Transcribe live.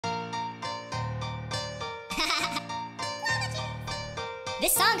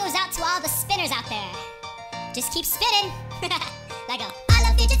This song goes out to all the spinners out there. Just keep spinning. Let go. I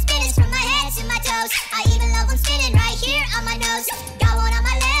love fidget spinners from my head to my toes. I even love them spinning right here on my nose. Got one on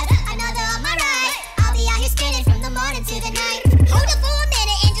my left, another on my right. I'll be out here spinning from the morning to the night. Hold up for a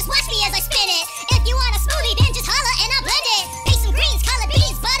minute and just watch me as I spin it. If you want a smoothie, then just holla and I'll blend it. Paste some greens, collard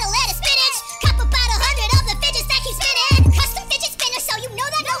beans, butter, lettuce, spinach. Cup about 100 of the fidgets that keep spinning. Custom fidget spinners, so you know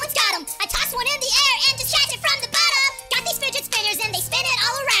that no one's got them. I toss one in the air and just catch it from the bottom. Got these fidget spinners and they spin it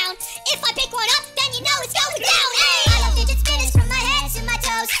all around. If I pick one up, then you know it's going down. Hey! I love fidget spinners from my head to my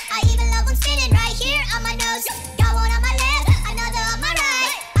toes. I even love them spinning right here on my nose. Got one on my left, another on my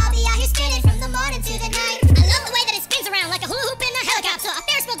right. I'll be out here spinning from the morning to the night. I love the way that it spins around like a hula hoop in a helicopter. A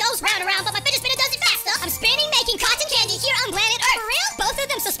Ferris wheel goes round and round, but my fidget spinner does it faster. I'm spinning, making cotton candy here on planet Earth. For real? Both of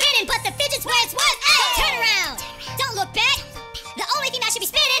them still spinning, but the fidget's where it's worth. Hey! Turn around. Don't look back. The only thing that should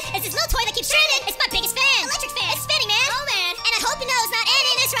be spinning is this little toy that keeps trending.